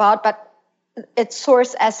talking about, but it's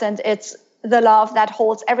source essence. It's the love that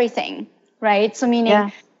holds everything, right? So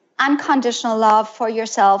meaning unconditional love for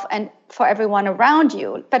yourself and for everyone around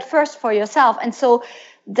you, but first for yourself. And so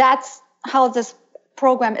that's how this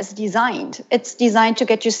program is designed. It's designed to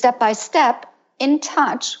get you step by step in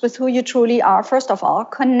touch with who you truly are, first of all,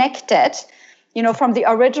 connected, from the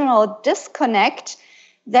original disconnect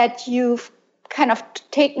that you've kind of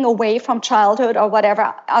taken away from childhood or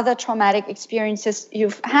whatever other traumatic experiences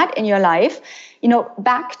you've had in your life,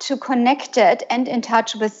 back to connected and in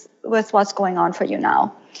touch with what's going on for you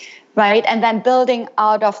now, right? And then building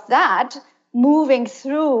out of that, moving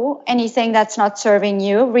through anything that's not serving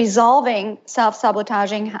you, resolving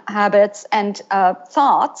self-sabotaging habits and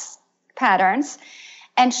thoughts, patterns,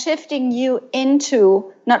 and shifting you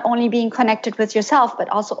into not only being connected with yourself, but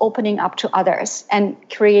also opening up to others and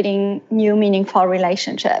creating new meaningful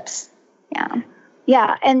relationships.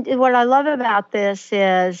 Yeah. And what I love about this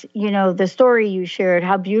is, the story you shared,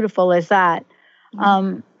 how beautiful is that?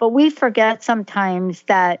 Mm-hmm. But we forget sometimes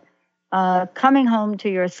that coming home to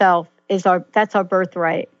yourself that's our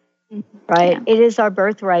birthright, right? Yeah. It is our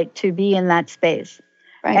birthright to be in that space.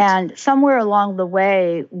 Right. And somewhere along the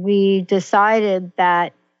way, we decided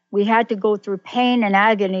that we had to go through pain and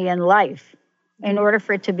agony in life in order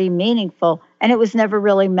for it to be meaningful. And it was never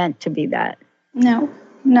really meant to be that. No,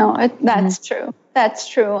 that's true. That's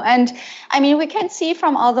true. And I mean, we can see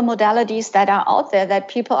from all the modalities that are out there that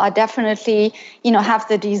people are definitely, have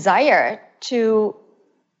the desire to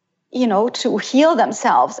heal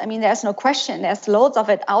themselves. I mean, there's no question. There's loads of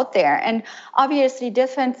it out there. And obviously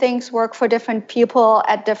different things work for different people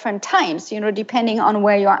at different times, depending on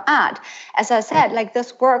where you're at. As I said, like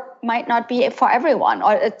this work might not be for everyone,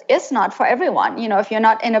 or it is not for everyone. If you're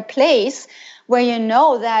not in a place where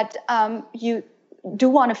that you do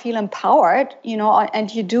want to feel empowered,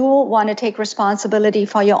 and you do want to take responsibility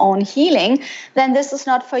for your own healing, then this is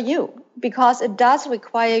not for you. Because it does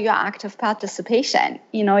require your active participation.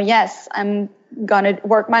 Yes, I'm going to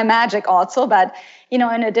work my magic also, but, in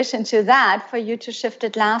addition to that, for you to shift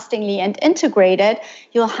it lastingly and integrate it,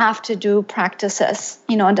 you'll have to do practices,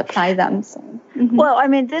 and apply them. So, mm-hmm. Well, I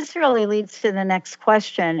mean, this really leads to the next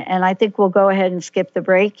question, and I think we'll go ahead and skip the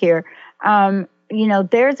break here.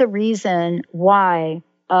 There's a reason why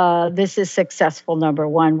this is successful, number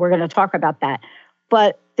one. We're going to talk about that.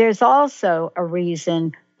 But there's also a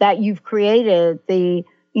reason that you've created the,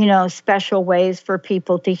 special ways for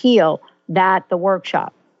people to heal, that the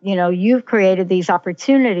workshop. You've created these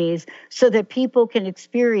opportunities so that people can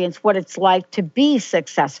experience what it's like to be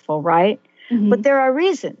successful, right? Mm-hmm. But there are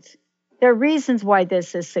reasons. There are reasons why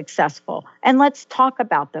this is successful. And let's talk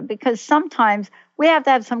about them, because sometimes we have to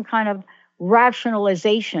have some kind of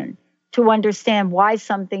rationalization to understand why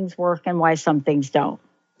some things work and why some things don't.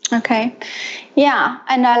 Okay. Yeah.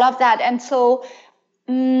 And I love that. And so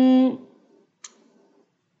the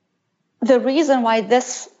reason why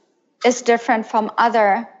this is different from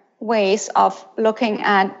other ways of looking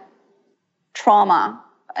at trauma,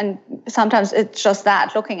 and sometimes it's just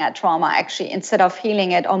that, looking at trauma actually, instead of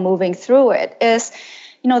healing it or moving through it, is,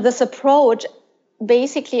 this approach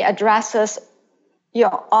basically addresses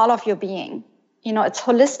all of your being. It's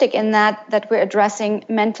holistic in that we're addressing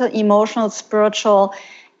mental, emotional, spiritual,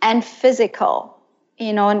 and physical.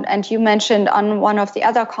 And you mentioned on one of the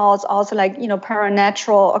other calls also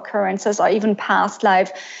paranatural occurrences or even past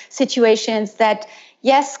life situations that,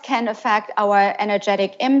 yes, can affect our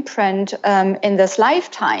energetic imprint in this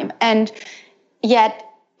lifetime. And yet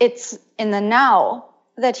it's in the now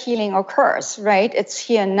that healing occurs, right? It's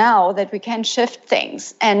here now that we can shift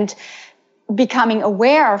things, and becoming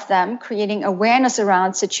aware of them, creating awareness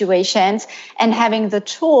around situations, and having the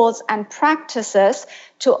tools and practices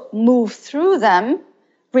to move through them,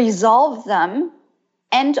 resolve them,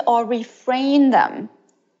 and or reframe them,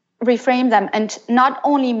 and not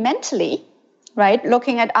only mentally, right,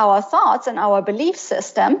 looking at our thoughts and our belief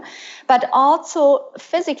system, but also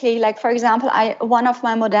physically. Like, for example, one of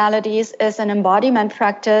my modalities is an embodiment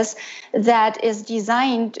practice that is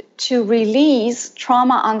designed to release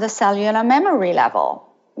trauma on the cellular memory level.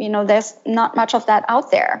 There's not much of that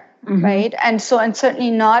out there, right? And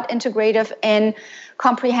certainly not integrative in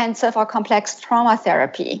comprehensive or complex trauma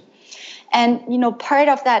therapy. And, part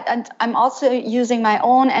of that, and I'm also using my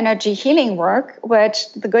own energy healing work,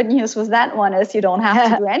 which the good news with that one is you don't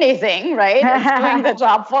have to do anything, right? It's doing the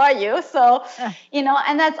job for you. So,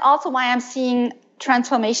 and that's also why I'm seeing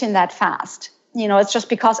transformation that fast. It's just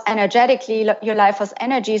because energetically your life force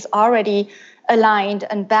energy is already aligned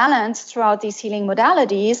and balanced throughout these healing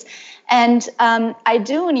modalities. And I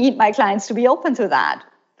do need my clients to be open to that,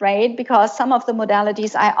 right? Because some of the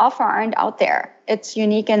modalities I offer aren't out there. It's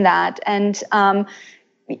unique in that. And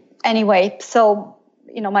anyway, so,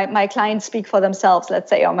 my clients speak for themselves, let's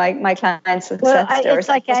say, or my clients' success. Well, it's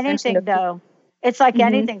like anything, though. It's like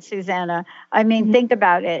anything, Suzanna. I mean, think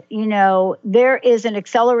about it. There is an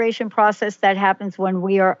acceleration process that happens when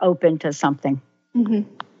we are open to something,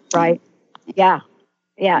 right? Yeah.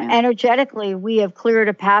 Energetically, we have cleared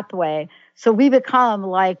a pathway. So we become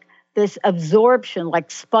like this absorption,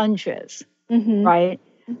 like sponges, right?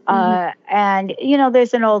 And,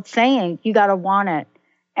 there's an old saying, you got to want it.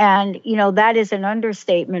 And, that is an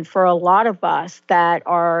understatement for a lot of us that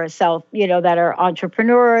are that are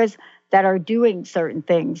entrepreneurs, that are doing certain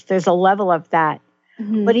things. There's a level of that.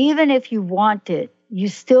 But even if you want it, you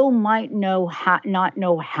still might not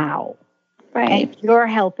know how. Right. And you're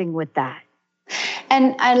helping with that.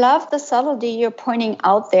 And I love the subtlety you're pointing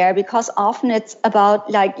out there, because often it's about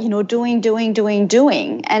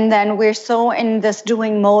doing. And then we're so in this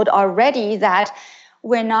doing mode already that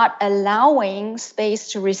we're not allowing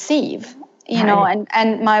space to receive,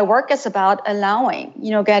 and my work is about allowing,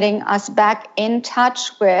 getting us back in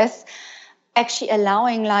touch with actually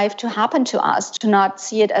allowing life to happen to us, to not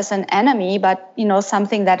see it as an enemy, but,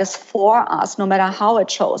 something that is for us, no matter how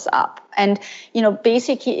it shows up. And,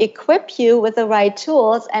 basically equip you with the right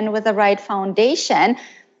tools and with the right foundation,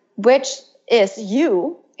 which is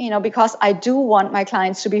you, because I do want my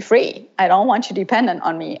clients to be free. I don't want you dependent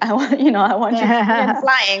on me. I want you free and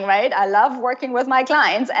flying, right? I love working with my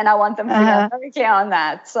clients, and I want them to be very clear on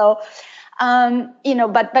that. So,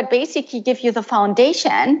 but basically give you the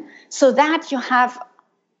foundation so that you have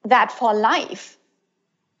that for life,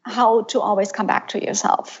 how to always come back to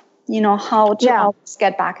yourself, how to always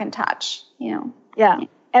get back in touch, Yeah.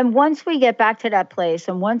 And once we get back to that place,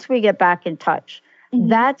 and once we get back in touch,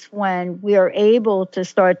 that's when we are able to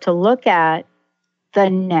start to look at the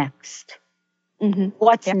next.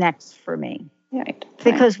 What's next for me? Right.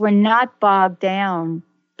 Because we're not bogged down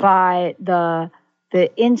by the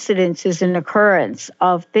incidences and occurrence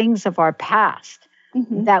of things of our past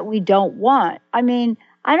that we don't want. I mean,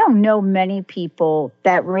 I don't know many people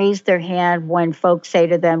that raise their hand when folks say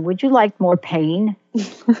to them, "Would you like more pain?"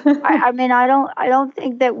 I mean, I don't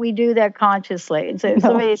think that we do that consciously. And so if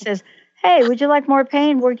somebody says, "Hey, would you like more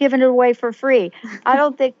pain? We're giving it away for free." I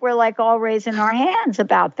don't think we're like all raising our hands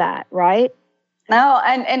about that, right? No,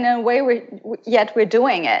 and in a way, we're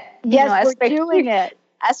doing it. Yes, we're doing it.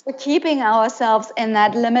 As we're keeping ourselves in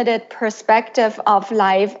that limited perspective of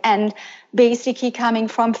life and basically coming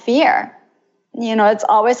from fear. It's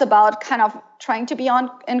always about kind of trying to be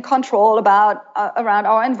in control about around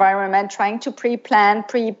our environment, trying to pre-plan,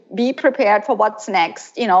 be prepared for what's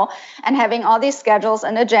next, and having all these schedules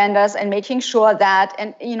and agendas and making sure that,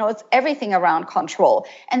 and, it's everything around control.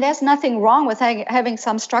 And there's nothing wrong with having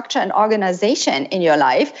some structure and organization in your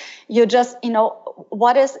life. You just,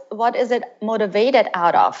 what is it motivated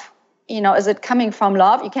out of? Is it coming from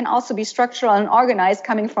love? You can also be structural and organized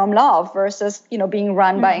coming from love versus, being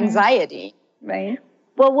run by anxiety. Right.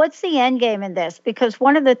 Well, what's the end game in this? Because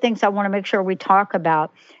one of the things I want to make sure we talk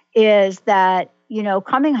about is that,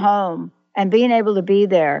 coming home and being able to be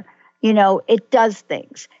there, it does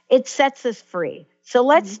things. It sets us free. So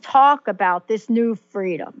let's talk about this new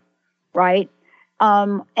freedom, right?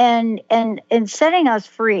 And setting us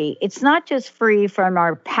free, it's not just free from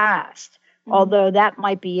our past, although that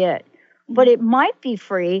might be it, but it might be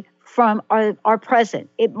free from our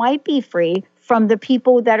present. It might be free from the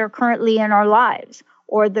people that are currently in our lives,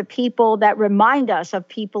 or the people that remind us of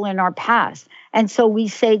people in our past. And so we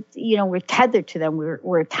say, we're tethered to them,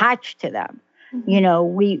 we're attached to them.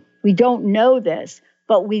 We don't know this,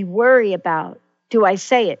 but we worry about, do I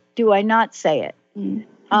say it? Do I not say it?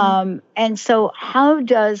 And so how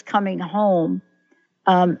does coming home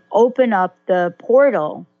open up the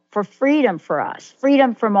portal for freedom for us,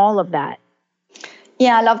 freedom from all of that?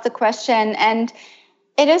 Yeah, I love the question. And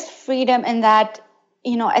it is freedom in that,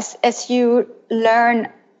 as you learn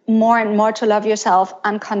more and more to love yourself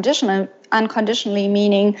unconditionally,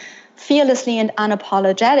 meaning fearlessly and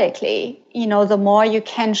unapologetically, the more you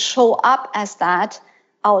can show up as that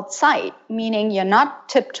outside, meaning you're not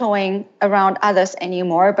tiptoeing around others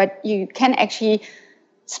anymore, but you can actually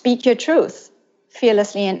speak your truth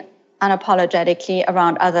fearlessly and unapologetically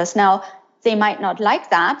around others. Now, they might not like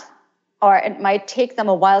that, or it might take them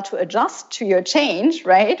a while to adjust to your change,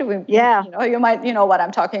 right? You might, what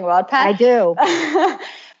I'm talking about, Pat. I do.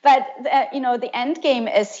 But, the end game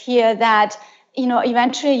is here that,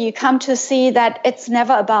 eventually you come to see that it's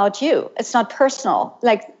never about you. It's not personal.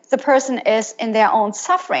 Like, the person is in their own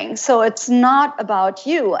suffering. So it's not about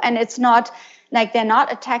you. And it's not like they're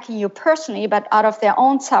not attacking you personally, but out of their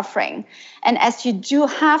own suffering. And as you do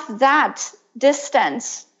have that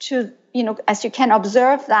distance to, as you can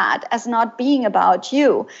observe that as not being about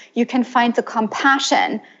you, you can find the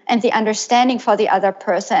compassion and the understanding for the other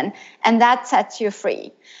person. And that sets you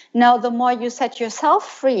free. Now, the more you set yourself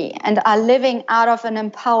free and are living out of an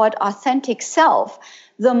empowered, authentic self,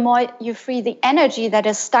 the more you free the energy that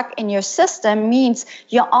is stuck in your system, means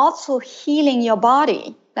you're also healing your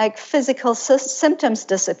body. Like physical symptoms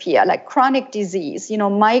disappear, like chronic disease,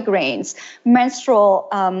 migraines,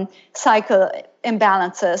 menstrual cycle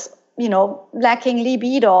imbalances, lacking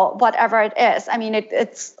libido, whatever it is. I mean,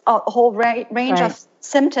 it's a whole range of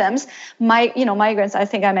symptoms. Migraines, I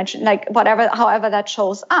think I mentioned, like however that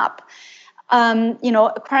shows up.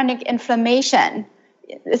 Chronic inflammation,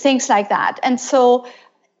 things like that. And so,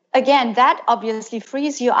 again, that obviously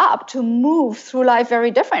frees you up to move through life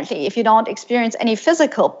very differently if you don't experience any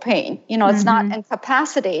physical pain. It's not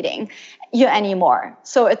incapacitating you anymore.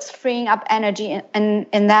 So it's freeing up energy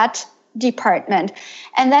in that department.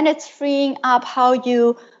 And then it's freeing up how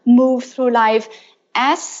you move through life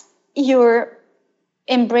as you're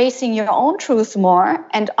embracing your own truth more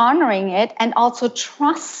and honoring it, and also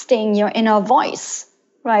trusting your inner voice.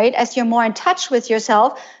 Right? As you're more in touch with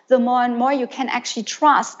yourself, the more and more you can actually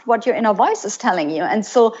trust what your inner voice is telling you. And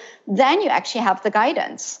so then you actually have the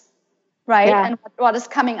guidance, right? Yeah. And what is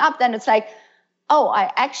coming up, then it's like, oh,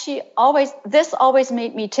 this always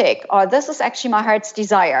made me tick, or this is actually my heart's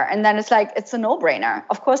desire. And then it's like, it's a no-brainer.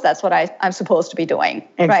 Of course, that's what I'm supposed to be doing.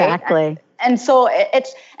 Exactly. Right? And so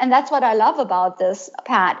and that's what I love about this,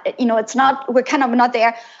 Pat. We're kind of not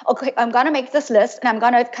there. Okay, I'm going to make this list and I'm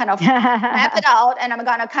going to kind of map it out and I'm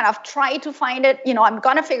going to kind of try to find it. I'm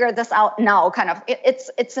going to figure this out now. Kind of,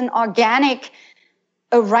 it's an organic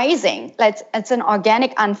arising. It's an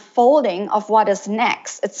organic unfolding of what is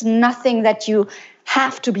next. It's nothing that you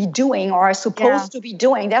have to be doing or are supposed to be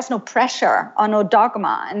doing. There's no pressure or no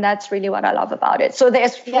dogma. And that's really what I love about it. So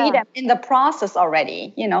there's freedom in the process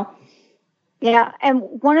already, Yeah, and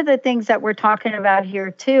one of the things that we're talking about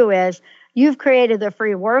here too is you've created the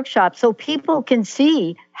free workshop so people can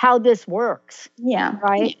see how this works. Yeah.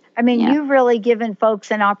 Right? I mean, you've really given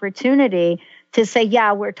folks an opportunity to say,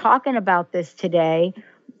 yeah, we're talking about this today,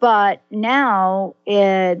 but now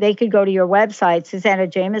they could go to your website,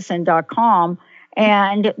 SuzannaJamieson.com,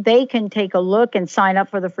 and they can take a look and sign up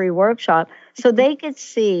for the free workshop so they could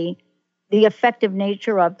see the effective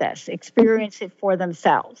nature of this, experience it for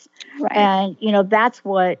themselves. Right. And, that's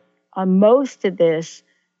what most of this,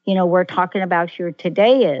 we're talking about here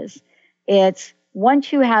today is, it's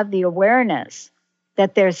once you have the awareness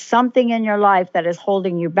that there's something in your life that is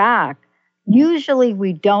holding you back, usually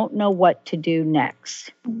we don't know what to do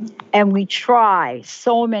next. And we try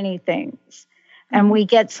so many things and we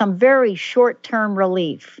get some very short-term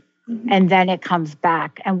relief and then it comes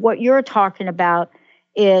back. And what you're talking about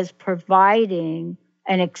is providing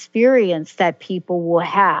an experience that people will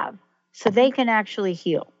have so they can actually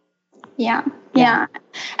heal. Yeah.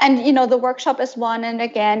 And, the workshop is one. And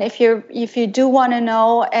again, if you do want to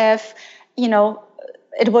know if,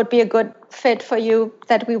 it would be a good fit for you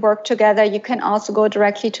that we work together, you can also go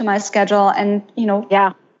directly to my schedule and,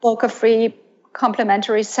 book a free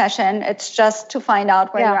complimentary session. It's just to find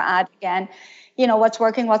out where you're at again, what's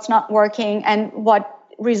working, what's not working, and what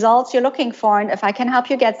results you're looking for. And if I can help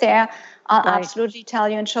you get there, I'll absolutely tell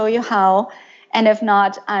you and show you how. And if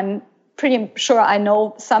not, I'm pretty sure I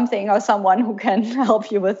know something or someone who can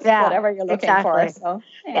help you with whatever you're looking for. So,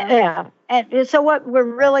 And so what we're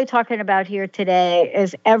really talking about here today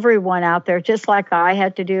is everyone out there, just like I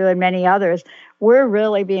had to do and many others, we're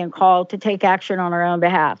really being called to take action on our own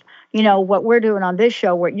behalf. What we're doing on this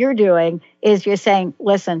show, what you're doing is you're saying,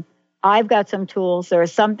 listen, I've got some tools. There are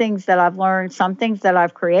some things that I've learned, some things that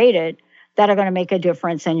I've created that are going to make a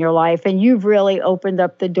difference in your life. And you've really opened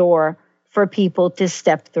up the door for people to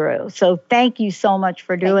step through. So thank you so much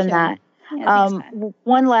for doing that. Yeah,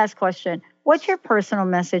 one last question. What's your personal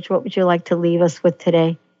message? What would you like to leave us with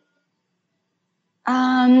today?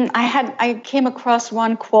 I came across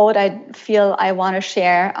one quote I feel I want to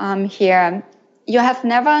share here. you have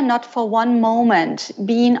never, not for one moment,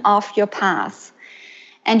 been off your path.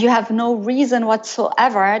 And you have no reason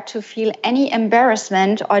whatsoever to feel any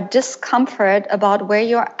embarrassment or discomfort about where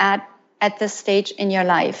you're at this stage in your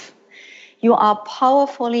life. You are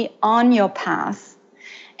powerfully on your path,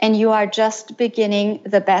 and you are just beginning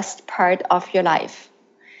the best part of your life.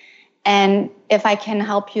 And if I can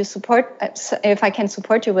help you if I can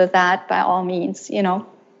support you with that, by all means,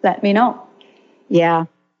 let me know. Yeah,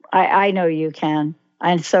 I know you can.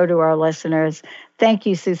 And so do our listeners. Thank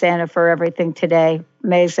you, Suzanna, for everything today.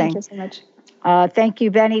 Amazing. Thank you so much. Thank you,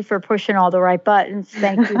 Benny, for pushing all the right buttons.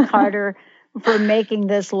 Thank you, Carter, for making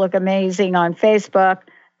this look amazing on Facebook.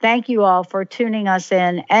 Thank you all for tuning us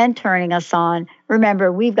in and turning us on.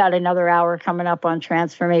 Remember, we've got another hour coming up on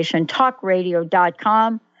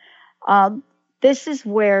transformationtalkradio.com. This is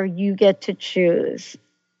where you get to choose.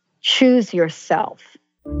 Choose yourself.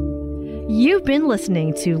 You've been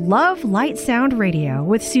listening to Love, Light, Sound Radio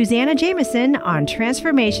with Suzanna Jamieson on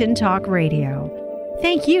Transformation Talk Radio.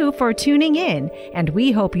 Thank you for tuning in, and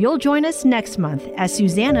we hope you'll join us next month as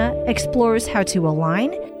Suzanna explores how to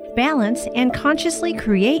align, balance, and consciously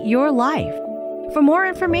create your life. For more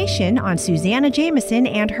information on Suzanna Jamieson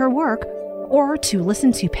and her work, or to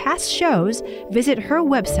listen to past shows, visit her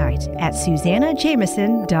website at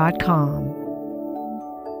SuzannaJamieson.com.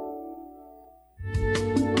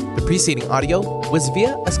 The preceding audio was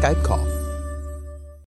via a Skype call.